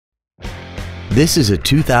This is a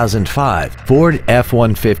 2005 Ford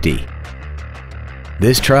F-150.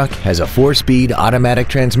 This truck has a 4-speed automatic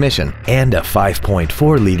transmission and a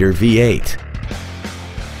 5.4-liter V8.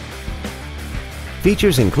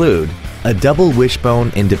 Features include a double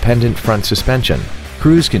wishbone independent front suspension,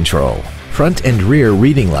 cruise control, front and rear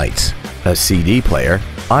reading lights, a CD player,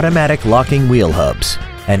 automatic locking wheel hubs,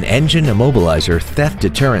 an engine immobilizer theft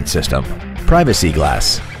deterrent system, privacy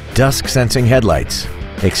glass, dusk sensing headlights,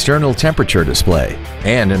 external temperature display,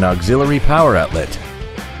 and an auxiliary power outlet.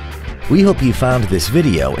 We hope you found this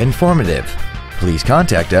video informative. Please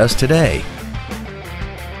contact us today.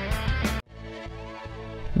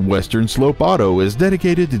 Western Slope Auto is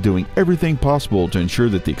dedicated to doing everything possible to ensure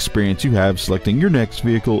that the experience you have selecting your next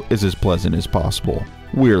vehicle is as pleasant as possible.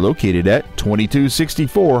 We are located at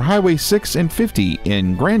 2264 Highway 6 and 50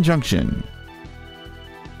 in Grand Junction.